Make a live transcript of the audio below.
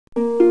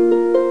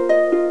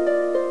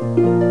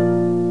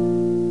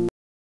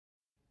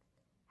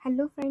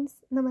Hello friends,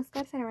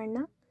 नमस्कार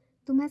सर्वांना.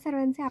 तुम्हा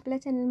सर्वांचे आपल्या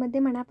चॅनलमध्ये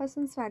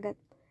मनापासून स्वागत.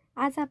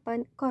 आज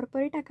आपण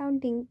कॉर्पोरेट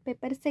अकाउंटिंग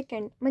पेपर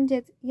सेकंड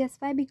म्हणजेच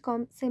SY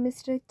BCom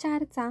सेमिस्टर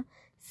 4चा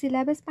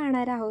सिलेबस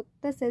पाहणार आहोत.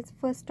 तसेच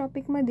फर्स्ट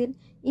टॉपिकमधील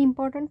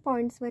इम्पॉर्टंट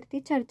पॉईंट्सवरती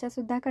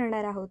चर्चासुद्धा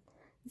करणार आहोत,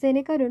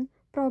 जेणेकरून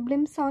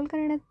प्रॉब्लेम सॉल्व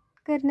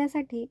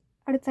करण्यासाठी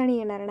अडचणी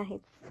येणार नाहीत.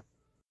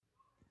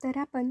 तर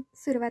आपण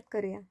सुरुवात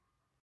करूया.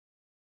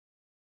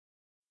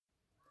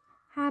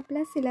 हा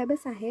आपला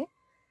सिलेबस आहे.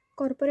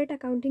 Corporate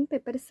accounting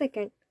paper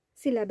second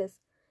syllabus.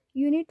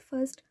 Unit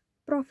first,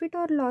 profit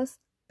और loss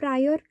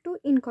prior to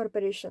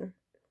incorporation.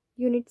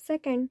 Unit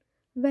second,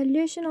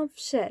 valuation of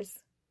shares.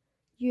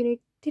 Unit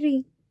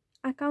 3,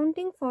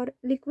 accounting for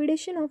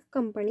liquidation of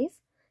companies.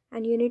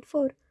 And unit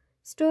 4,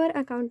 store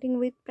accounting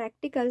with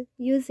practical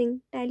using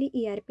tally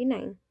ERP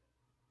 9.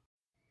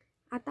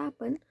 आता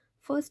आपण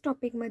first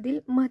टॉपिकमधील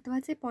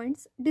महत्त्वाचे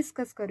points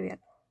discuss करूयात.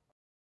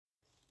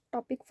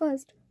 Topic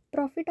first,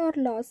 profit और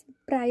loss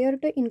prior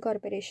to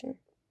incorporation.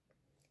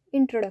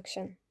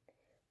 Introduction.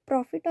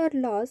 Profit or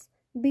loss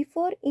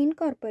before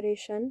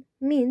incorporation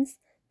means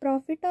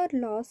profit or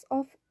loss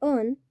of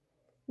earned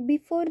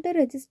before the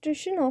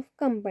registration of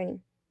company.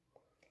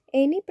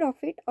 Any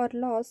profit or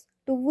loss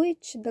to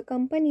which the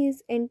company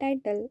is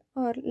entitled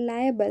or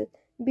liable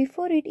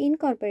before its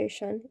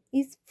incorporation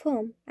is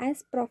termed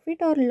as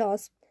profit or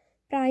loss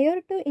prior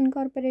to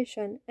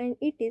incorporation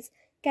and it is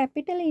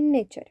capital in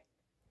nature.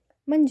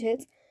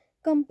 म्हणजेच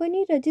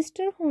company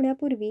register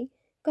होण्यापूर्वी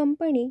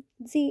company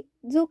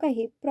जो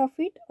काही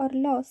profit और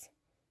loss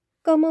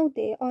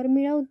कमवते और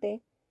मिळवते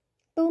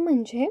तो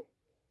म्हणजे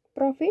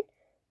प्रॉफिट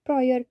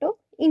प्रायर टू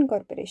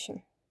इनकॉर्पोरेशन.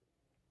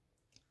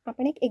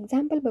 आपण एक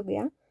एक्झाम्पल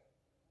बघूया.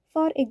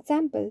 For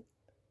example,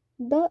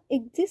 the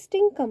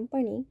existing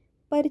company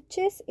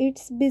purchase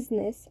it's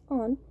business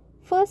on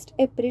 1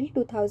 April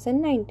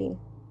 2019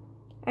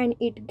 and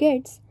it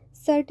gates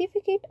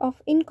certificate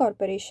of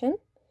incorporation.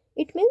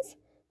 It means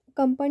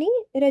company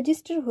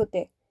register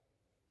होते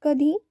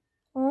कधी?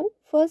 on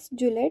 1st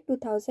July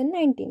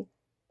 2019.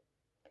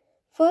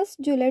 1st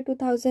July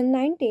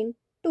 2019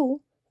 to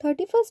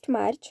 31st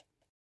March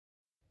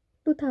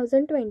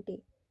 2020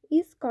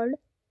 is called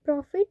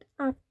profit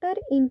after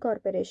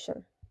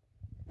incorporation.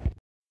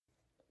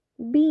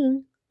 Being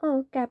a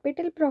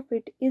capital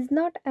profit is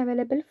not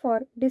available for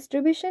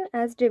distribution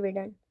as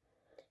dividend.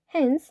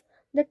 Hence,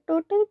 the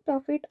total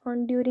profit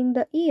on during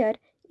the year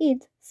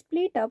is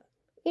split up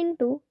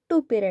into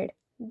two periods,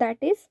 that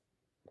is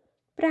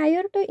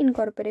prior to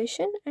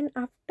incorporation and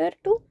after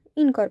to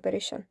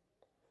incorporation.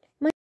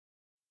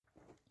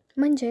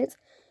 म्हणजेच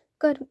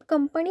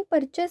company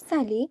purchase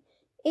झाली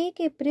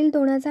 1 April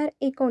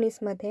 2019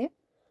 मध्ये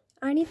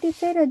आणि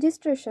तिचे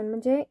registration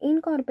म्हणजे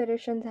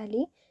incorporation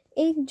झाली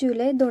 1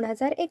 जुलै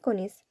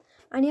 2019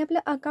 आणि आपलं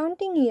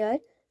accounting year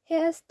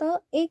हे असतं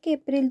 1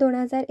 एप्रिल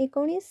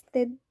 2019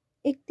 ते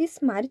 31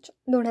 मार्च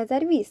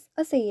 2020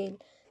 असे येईल.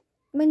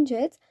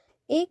 म्हणजेच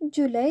 1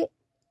 जुलै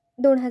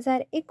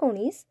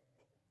 2019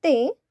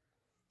 ते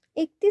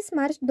 31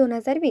 मार्च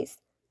 2020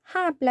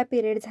 हा आपला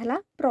पिरियड झाला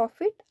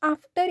प्रॉफिट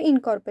आफ्टर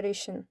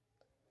इनकॉर्पोरेशन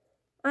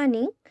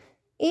आणि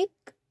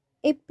 1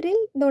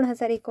 एप्रिल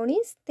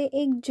 2019 ते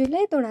 1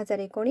 जुलै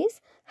 2019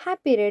 हा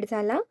पिरियड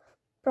झाला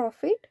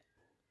प्रॉफिट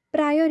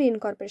प्रायर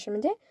इनकॉर्पोरेशन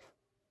म्हणजे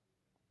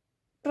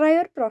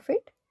प्रायर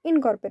प्रॉफिट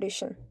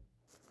इनकॉर्पोरेशन.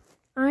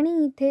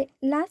 आणि इथे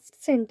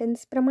लास्ट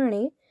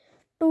सेंटेन्सप्रमाणे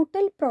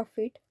टोटल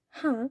प्रॉफिट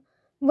हा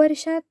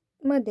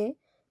वर्षामध्ये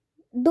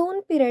 2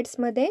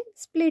 पिरियड्समध्ये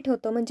स्प्लिट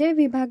होतो म्हणजे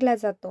विभागला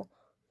जातो.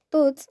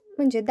 तोच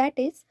म्हणजे that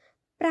is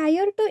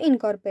prior to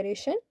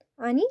incorporation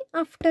आणि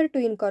आफ्टर टू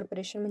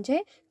इनकॉर्पोरेशन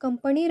म्हणजे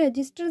कंपनी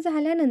रजिस्टर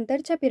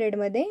झाल्यानंतरच्या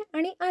पिरियडमध्ये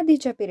आणि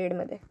आधीच्या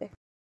पिरियडमध्ये.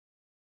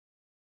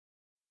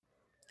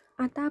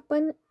 आता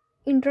आपण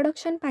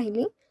इंट्रोडक्शन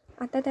पाहिली.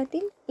 आता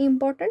त्यातील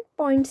इम्पॉर्टंट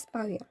पॉईंट्स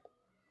पाहूया.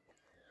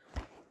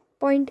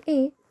 Point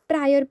A,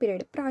 prior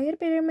period. Prior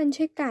period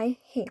म्हणजे काय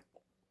हे?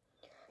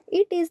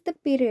 It is the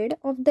period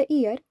of the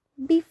year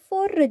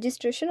before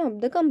registration of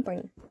the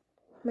company.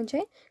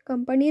 म्हणजे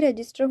कंपनी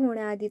रजिस्टर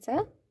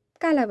होण्याआधीचा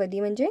कालावधी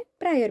म्हणजे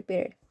प्रायर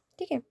पिरियड.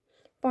 ठीक आहे.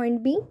 Point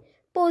B,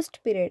 post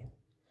period.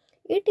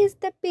 It is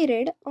the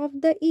period of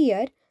the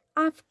year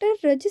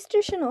after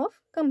registration of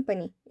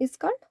company is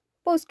called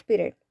post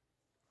period.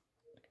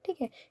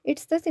 ठीक आहे.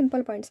 It's the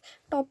simple points.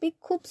 Topic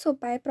खूप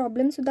सोपा आहे,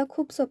 प्रॉब्लेमसुद्धा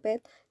खूप सोपे आहेत.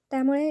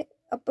 त्यामुळे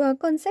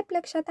कन्सेप्ट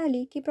लक्षात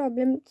आली की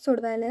प्रॉब्लेम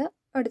सोडवायला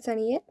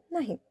अडचणी येत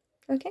नाहीत.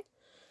 Okay.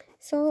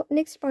 So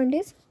next point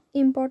is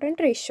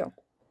important ratio.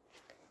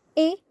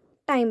 A,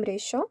 time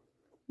ratio.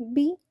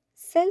 B,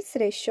 sales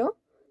ratio.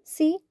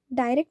 C,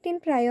 direct in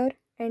prior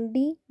and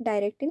D,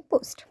 direct in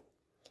post.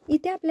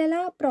 इथे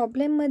आपल्याला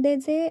प्रॉब्लेममध्ये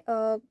जे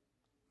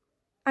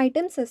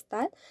आयटम्स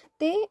असतात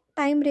ते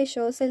टाईम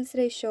रेशो, सेल्स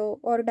रेशो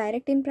और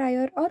डायरेक्ट इन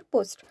प्रायर और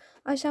पोस्ट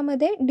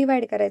अशामध्ये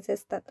divide करायचे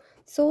असतात.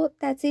 सो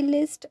त्याची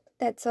लिस्ट,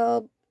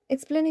 त्याचं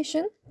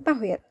एक्सप्लेनेशन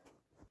पाहूयात.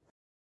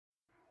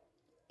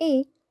 A,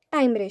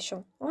 time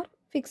ratio or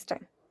fixed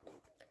time.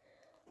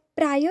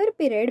 Prior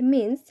period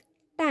means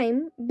time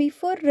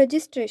before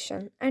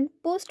registration and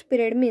post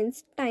period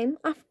means time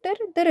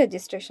after the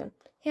registration.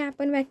 हे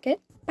आपण वाक्यात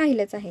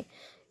पाहिलंच आहे.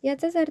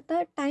 याचाच अर्थ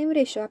टाईम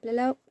रेशो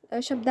आपल्याला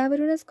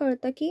शब्दावरूनच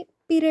कळतं की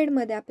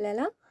पिरियडमध्ये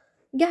आपल्याला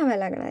घ्यावा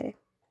लागणार आहे.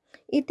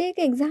 इथे एक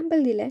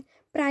एक्झाम्पल दिलं आहे.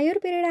 प्रायर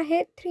पिरियड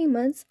आहे 3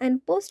 months अँड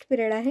पोस्ट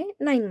पिरियड आहे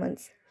 9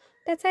 months.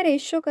 त्याचा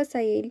रेशो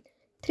कसा येईल?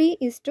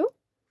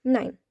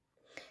 3:9.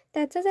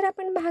 त्याचा जर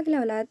आपण भाग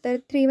लावला तर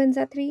 3 1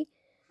 जा 3,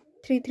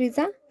 3 3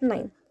 जा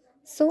 9.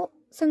 सो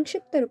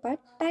संक्षिप्त रूपात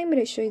time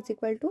ratio is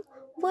equal to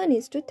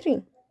 1:3.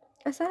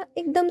 असा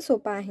एकदम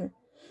सोपा आहे.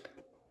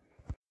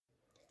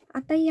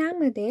 आता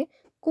यामध्ये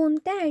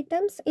कोणत्या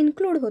आयटम्स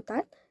इन्क्लूड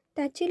होतात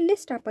त्याची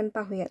लिस्ट आपण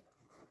पाहूयात.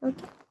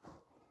 Okay.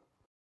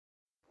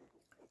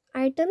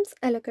 Items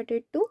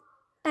allocated to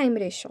time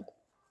ratio: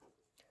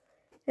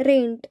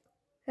 rent,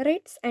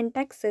 rates and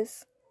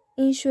taxes,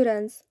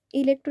 insurance,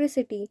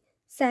 electricity,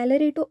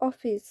 salary to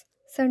office,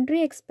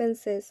 sundry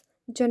expenses,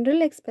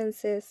 general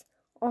expenses,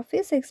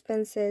 office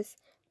expenses,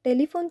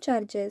 telephone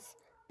charges,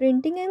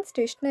 printing and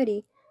stationery,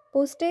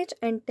 postage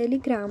and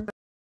Telegram,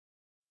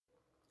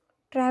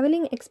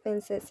 traveling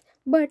expenses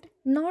but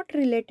not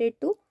related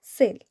to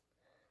sale,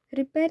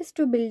 repairs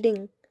to building,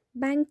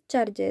 bank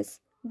charges,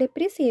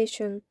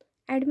 depreciation,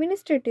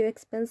 administrative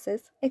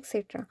expenses,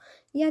 etc.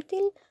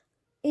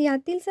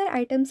 यातील जर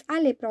items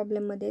आले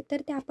प्रॉब्लेममध्ये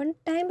तर ते आपण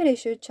time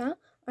रेशोच्या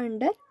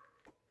under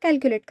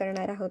calculate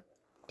करणार आहोत.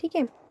 ठीक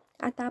आहे.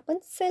 आता आपण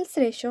सेल्स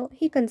रेशो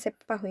ही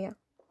कन्सेप्ट पाहूया.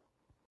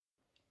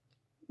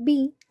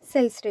 बी.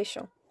 Cells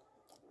ratio.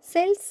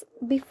 Cells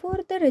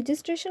before the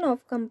registration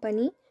of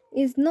company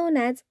is non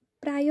as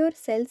prior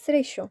cells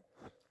ratio.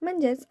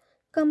 म्हणजेच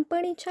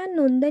कंपनीच्या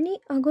नोंदणी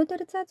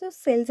अगोदरचा जो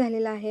सेल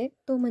झालेला आहे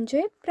तो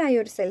म्हणजे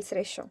प्रायर सेल्स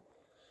रेशो.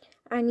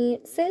 आणि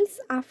cells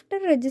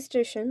after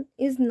registration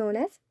is non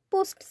as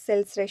post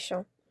cells ratio.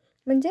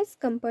 म्हणजेच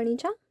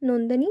कंपनीच्या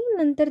नोंदणी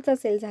नंतरचा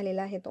सेल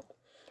झालेला आहे तो.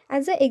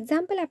 ॲज अ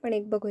एक्झाम्पल आपण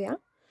एक बघूया.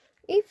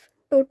 If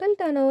total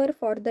turnover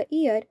for the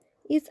year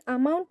is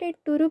amounted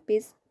to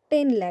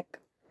 ₹10 lakh,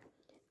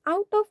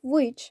 out of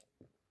which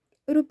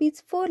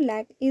 ₹4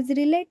 lakh is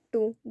related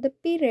to the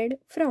period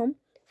from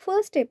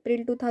 1st April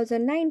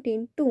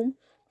 2019 to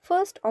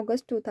 1st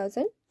August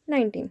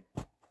 2019.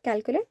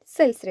 Calculate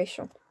sales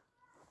ratio.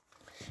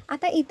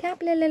 आता इथे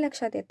आपल्याला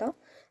लक्षात येतं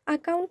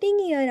accounting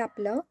year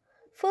आपलं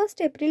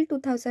 1st April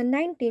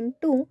 2019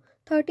 to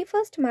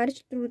 31st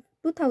March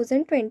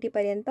 2020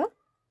 पर्यंत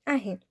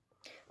आहे.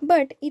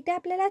 But इथे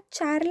आपल्याला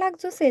 4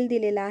 लाख जो सेल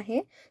दिलेला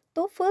आहे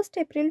तो 1st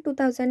April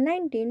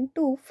 2019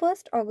 to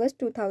 1st August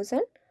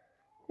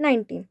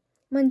 2019.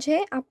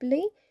 म्हणजे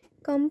आपली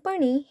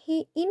कंपनी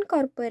ही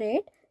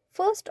इनकॉर्पोरेट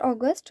 1st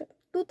August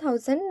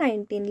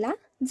 2019ला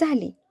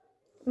झाली.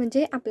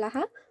 म्हणजे आपला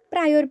हा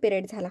प्रायर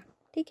पिरियड झाला.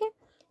 ठीक आहे.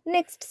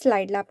 नेक्स्ट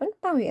स्लाइडला आपण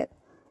पाहूयात.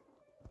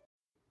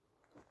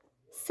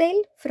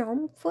 Sale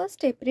from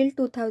 1st April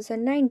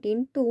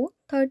 2019 to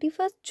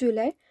 31st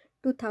July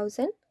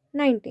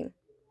 2019.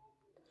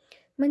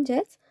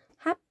 म्हणजेच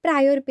हा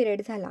प्रायर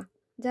पिरियड झाला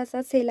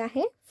ज्याचा सेल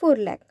आहे 4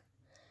 लाख.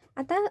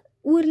 आता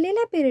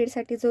उरलेल्या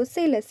पिरियडसाठी जो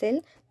सेल असेल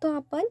तो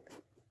आपण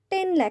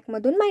 10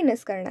 लाखमधून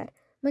मायनस करणार.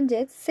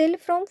 म्हणजेच sale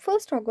from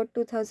 1st August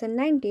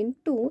 2019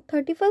 to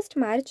 31st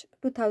March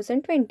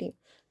 2020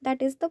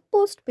 that is the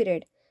post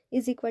period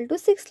is equal to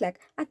 6 lakh.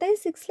 आता हे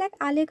 6 लाख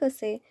आले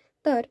कसे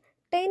तर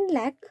 10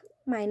 lakh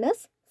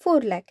minus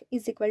 4 lakh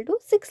is equal to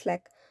 6 lakh.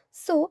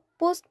 So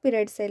post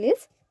period sale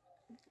is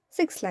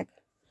 6 lakh.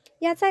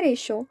 याचा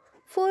ratio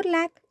 4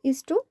 lakh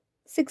is to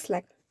 6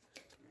 lakh.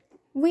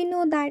 We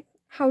know that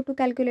how to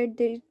calculate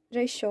the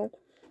ratio.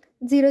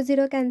 0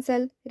 0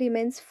 cancel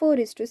remains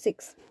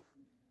 4:6.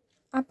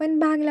 आपण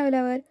भाग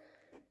लावल्यावर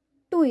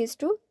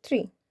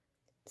 2:3.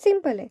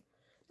 Simple आहे.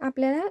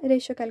 आपल्याला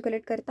रेशो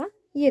कॅल्क्युलेट करता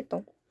येतो.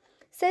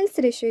 Cells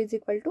ratio is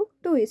equal to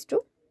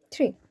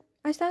 2:3.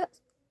 अशा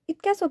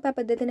इतक्या सोप्या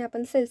पद्धतीने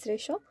आपण सेल्स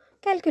रेशो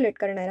कॅल्क्युलेट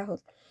करणार आहोत.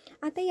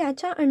 आता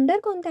याच्या अंडर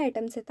कोणते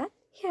आयटम्स येतात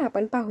हे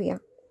आपण पाहूया.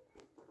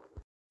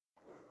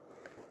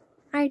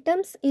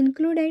 Items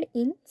included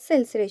in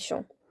cells ratio: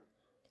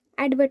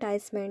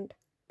 advertisement,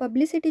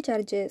 publicity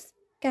charges,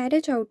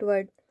 carriage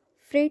outward,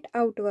 freight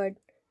outward,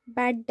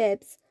 bad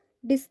debts,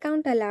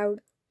 discount allowed,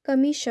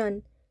 commission,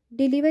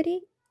 delivery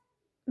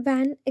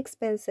van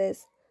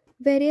expenses,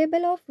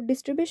 variable of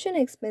distribution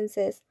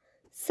expenses,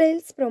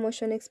 sales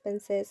promotion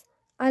expenses,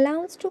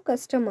 allowance to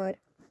customer,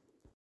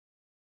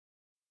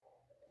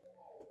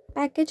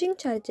 packaging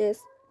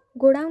charges,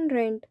 godown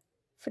rent,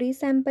 free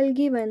sample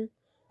given,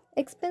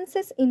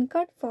 expenses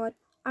incurred for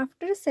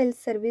after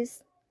sales service,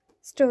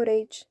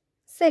 storage,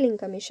 selling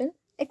commission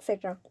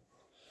etcetera.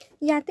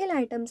 यातील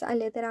items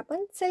आले तर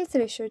आपण cells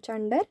रेशोच्या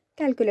under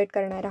calculate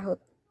करणार आहोत.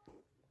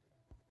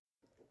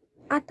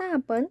 आता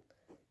आपण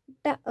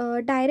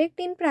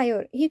direct in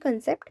prior he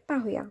concept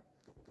पाहूया.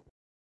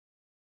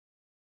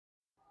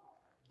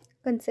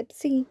 Concept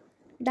C.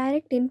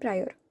 Direct in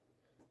prior: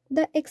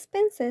 the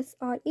expenses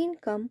or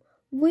income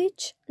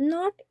which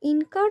not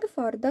incurred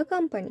for the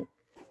company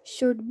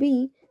should be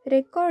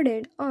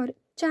recorded or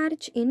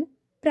charge in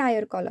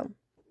prior column.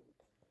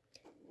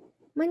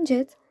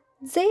 म्हणजेच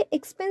जे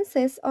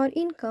expenses or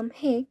income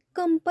हे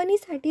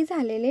कंपनीसाठी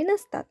झालेले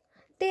नसतात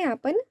ते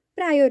आपण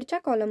प्रायरच्या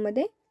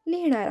कॉलममध्ये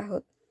लिहिणार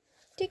आहोत.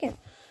 ठीक आहे.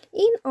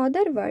 In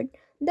other word,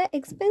 the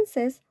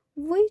expenses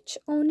which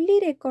only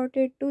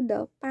recorded to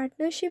the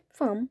partnership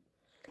firm,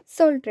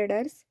 soul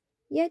traders,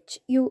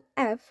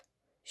 HUF,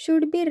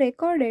 should be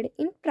recorded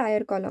in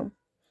prior column.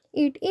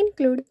 It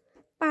include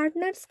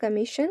partners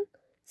commission,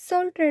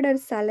 sole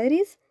traders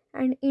salaries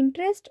and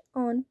interest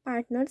on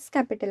partners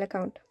capital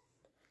account.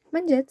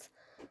 म्हणजेच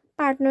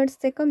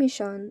पार्टनर्सचे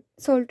commission,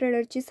 soul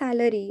ट्रेडरची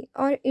salary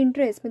और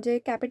interest म्हणजे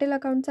capital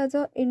अकाउंटचा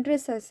जो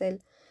interest असेल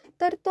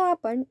तर तो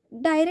आपण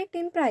direct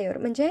in prior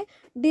म्हणजे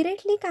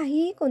directly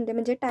काहीही कोणते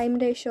म्हणजे टाईम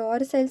रेशो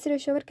और सेल्स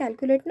रेशोवर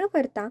कॅल्क्युलेट न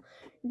करता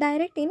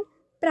डायरेक्ट इन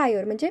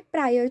प्रायर म्हणजे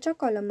प्रायरच्या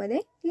कॉलममध्ये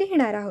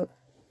लिहिणार आहोत.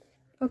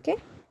 ओके.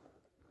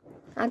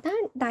 आता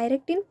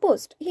direct in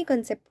post he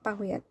concept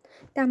पाहूयात.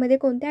 त्यामध्ये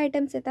कोणते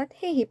आयटम्स येतात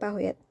हेही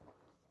पाहूयात.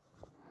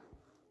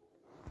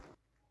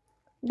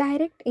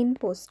 Direct in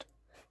post.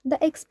 The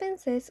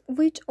expenses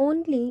which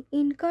only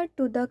incurred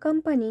to the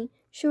company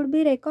should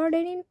be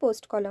recorded in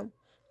post column.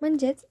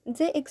 म्हणजेच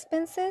जे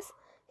एक्सपेन्सेस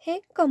हे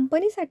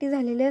कंपनीसाठी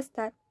झालेले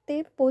असतात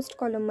ते पोस्ट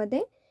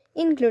कॉलममध्ये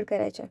इन्क्लूड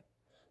करायचे.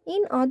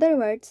 In other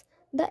words,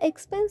 the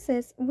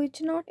expenses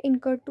which not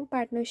incurred to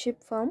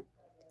partnership firm,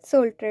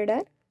 soul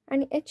trader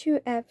आणि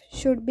HUF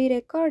should be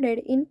recorded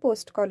in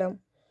post column.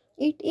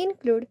 It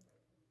include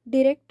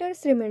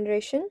director's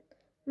remuneration,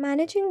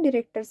 managing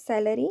director's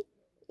salary,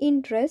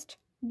 interest,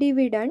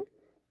 dividend,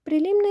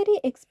 preliminary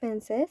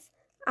expenses,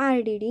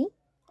 RDD,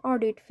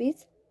 audit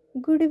fees,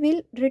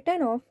 goodwill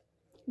written off,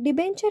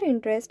 debenture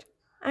interest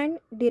and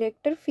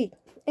director fee,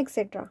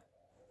 etc.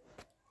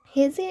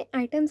 हे जे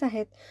items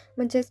आहेत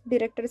म्हणजेच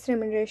directors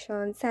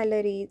remuneration,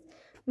 salaries,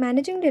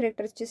 managing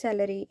डिरेक्टर्सची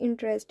salary,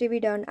 interest,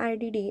 dividend,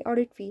 RDD,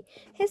 audit fee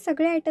हे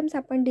सगळे items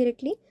आपण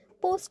directly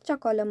पोस्टच्या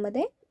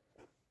कॉलममध्ये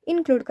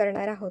include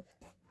करणार आहोत.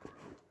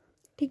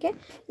 ठीक आहे.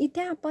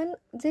 इथे आपण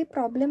जे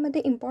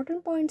प्रॉब्लेममध्ये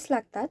इम्पॉर्टंट पॉईंट्स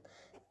लागतात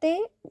ते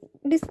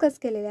डिस्कस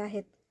केलेले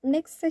आहेत.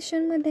 नेक्स्ट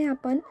सेशनमध्ये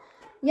आपण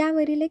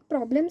यावरील एक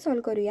प्रॉब्लेम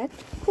सॉल्व करूयात.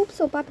 खूप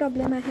सोपा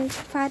प्रॉब्लेम आहे,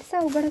 फारसा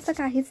अवघड असं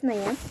काहीच नाही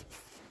आहे.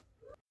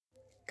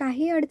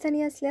 काही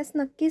अडचणी असल्यास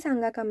नक्की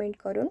सांगा कमेंट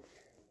करून.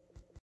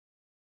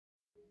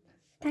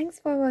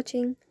 Thanks for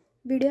watching.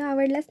 व्हिडिओ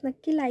आवडल्यास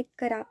नक्की लाईक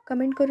करा,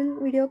 कमेंट करून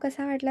व्हिडिओ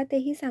कसा वाटला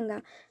तेही सांगा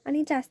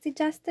आणि जास्तीत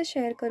जास्त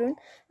शेअर करून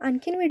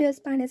आणखीन व्हिडिओज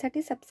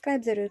पाहण्यासाठी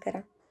सबस्क्राईब जरूर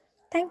करा.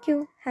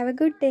 Thank you. Have a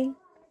good day.